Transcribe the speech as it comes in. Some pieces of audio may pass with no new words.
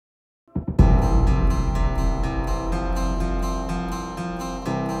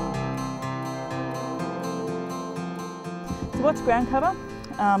So what's ground cover?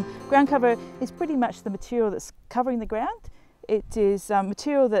 Ground cover is pretty much the material that's covering the ground. It is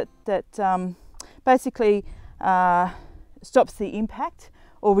material that basically stops the impact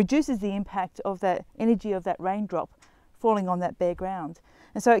or reduces the impact of that energy of that raindrop falling on that bare ground.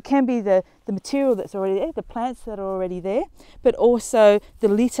 And so it can be the material that's already there, the plants that are already there, but also the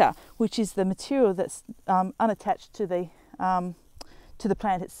litter, which is the material that's unattached to the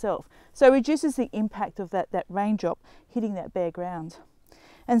plant itself. So it reduces the impact of that raindrop hitting that bare ground.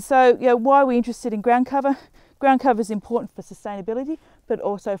 And so, why are we interested in ground cover? Ground cover is important for sustainability, but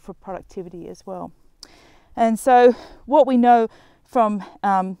also for productivity as well. And so what we know from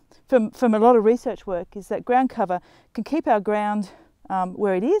a lot of research work is that ground cover can keep our ground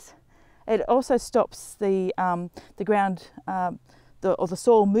where it is. It also stops the ground or the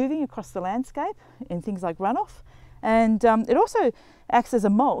soil moving across the landscape in things like runoff. And it also acts as a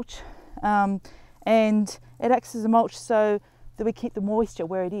mulch, and it acts as a mulch so that we keep the moisture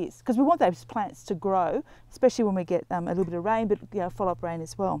where it is, because we want those plants to grow, especially when we get a little bit of rain, but follow-up rain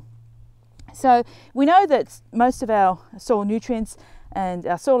as well. So we know that most of our soil nutrients and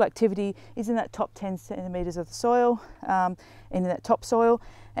our soil activity is in that top 10 centimetres of the soil, and in that topsoil.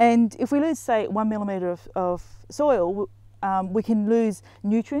 And if we lose, say, 1 millimetre of soil, we can lose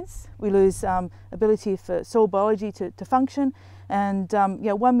nutrients, we lose ability for soil biology to function, and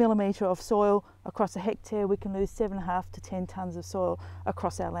 1 millimetre of soil across a hectare, we can lose 7.5 to 10 tonnes of soil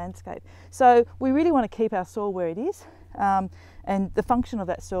across our landscape. So we really want to keep our soil where it is, and the function of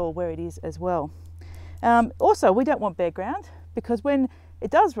that soil where it is as well. Also, we don't want bare ground, because when it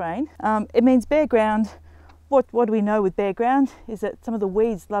does rain, it means bare ground. What do we know with bare ground is that some of the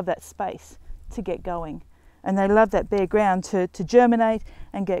weeds love that space to get going, and they love that bare ground to germinate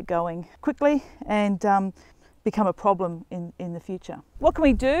and get going quickly and become a problem in the future. What can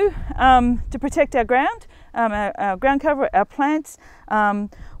we do to protect our ground, our ground cover, our plants?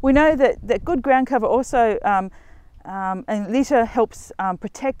 We know that good ground cover also and litter helps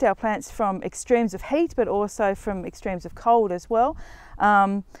protect our plants from extremes of heat, but also from extremes of cold as well.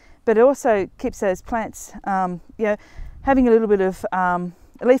 But it also keeps those plants having a little bit of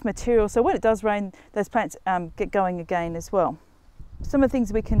leaf material, so when it does rain, those plants get going again as well. Some of the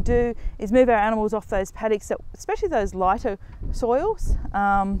things we can do is move our animals off those paddocks, especially those lighter soils,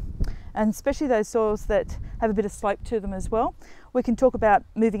 and especially those soils that have a bit of slope to them as well. We can talk about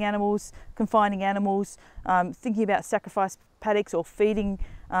moving animals, confining animals, thinking about sacrifice paddocks or feeding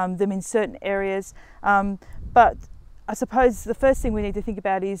them in certain areas. But I suppose the first thing we need to think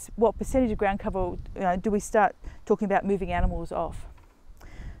about is what percentage of ground cover do we start talking about moving animals off.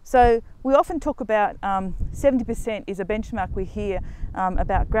 So we often talk about 70% is a benchmark we hear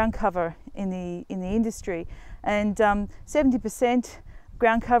about ground cover in the industry, and 70%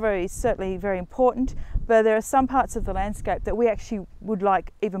 ground cover is certainly very important, but there are some parts of the landscape that we actually would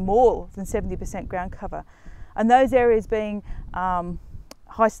like even more than 70% ground cover, and those areas being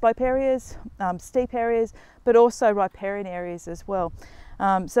high slope areas, steep areas, but also riparian areas as well.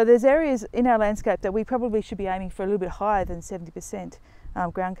 So there's areas in our landscape that we probably should be aiming for a little bit higher than 70%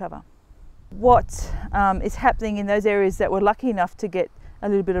 ground cover. What is happening in those areas that we're lucky enough to get a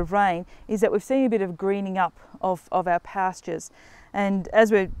little bit of rain is that we've seen a bit of greening up of our pastures. And as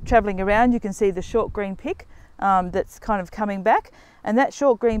we're travelling around, you can see the short green pick that's kind of coming back. And that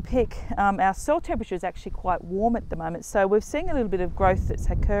short green pick, our soil temperature is actually quite warm at the moment, so we're seeing a little bit of growth that's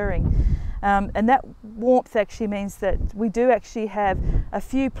occurring. And that warmth actually means that we do actually have a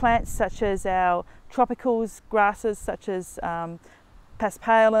few plants such as our tropicals, grasses such as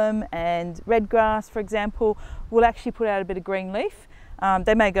paspalum and red grass, for example, will actually put out a bit of green leaf.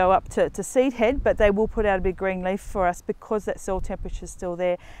 They may go up to seed head, but they will put out a bit of green leaf for us because that soil temperature is still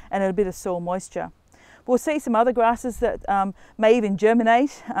there and a bit of soil moisture. We'll see some other grasses that may even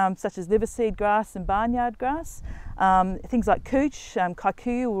germinate, such as liver seed grass and barnyard grass. Things like cooch,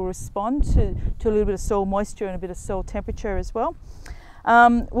 kikuyu will respond to a little bit of soil moisture and a bit of soil temperature as well.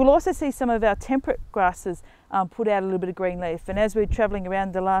 We'll also see some of our temperate grasses put out a little bit of green leaf, and as we're travelling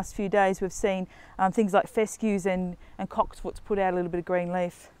around the last few days, we've seen things like fescues and cocksfoots put out a little bit of green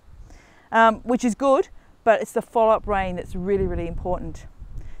leaf, which is good, but it's the follow-up rain that's really, really important.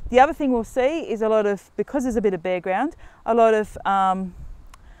 The other thing we'll see is because there's a bit of bare ground, a lot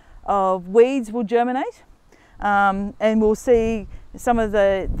of weeds will germinate, and we'll see some of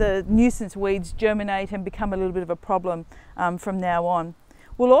the nuisance weeds germinate and become a little bit of a problem from now on.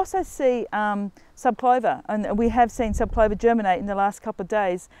 We'll also see subclover, and we have seen subclover germinate in the last couple of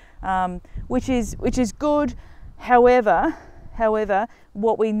days, which is good. However,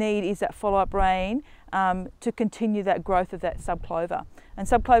 what we need is that follow-up rain to continue that growth of that subclover. And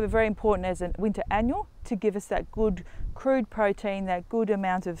subclover very important as a winter annual to give us that good crude protein, that good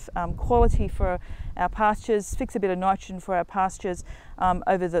amount of quality for our pastures, fix a bit of nitrogen for our pastures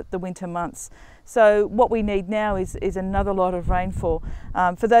over the winter months. So what we need now is another lot of rainfall.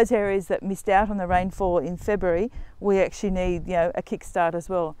 For those areas that missed out on the rainfall in February, we actually need a kickstart as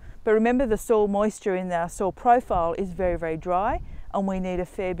well. But remember, the soil moisture in our soil profile is very, very dry, and we need a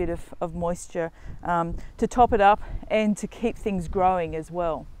fair bit of moisture to top it up and to keep things growing as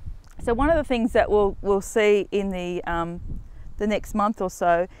well. So one of the things that we'll see in the next month or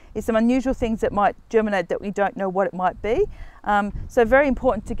so is some unusual things that might germinate that we don't know what it might be. So very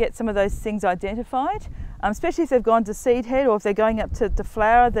important to get some of those things identified, especially if they've gone to seed head or if they're going up to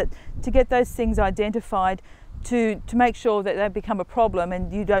flower, to get those things identified to make sure that they become a problem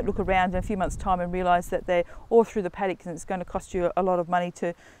and you don't look around in a few months' time and realise that they're all through the paddocks and it's going to cost you a lot of money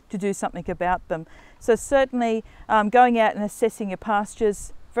to do something about them. So certainly going out and assessing your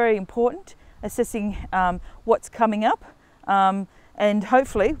pastures, very important, assessing what's coming up, and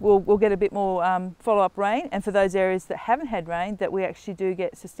hopefully we'll get a bit more follow-up rain, and for those areas that haven't had rain, that we actually do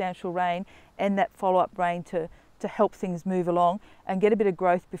get substantial rain and that follow-up rain to help things move along and get a bit of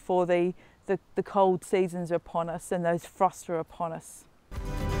growth before the cold seasons are upon us and those frosts are upon us.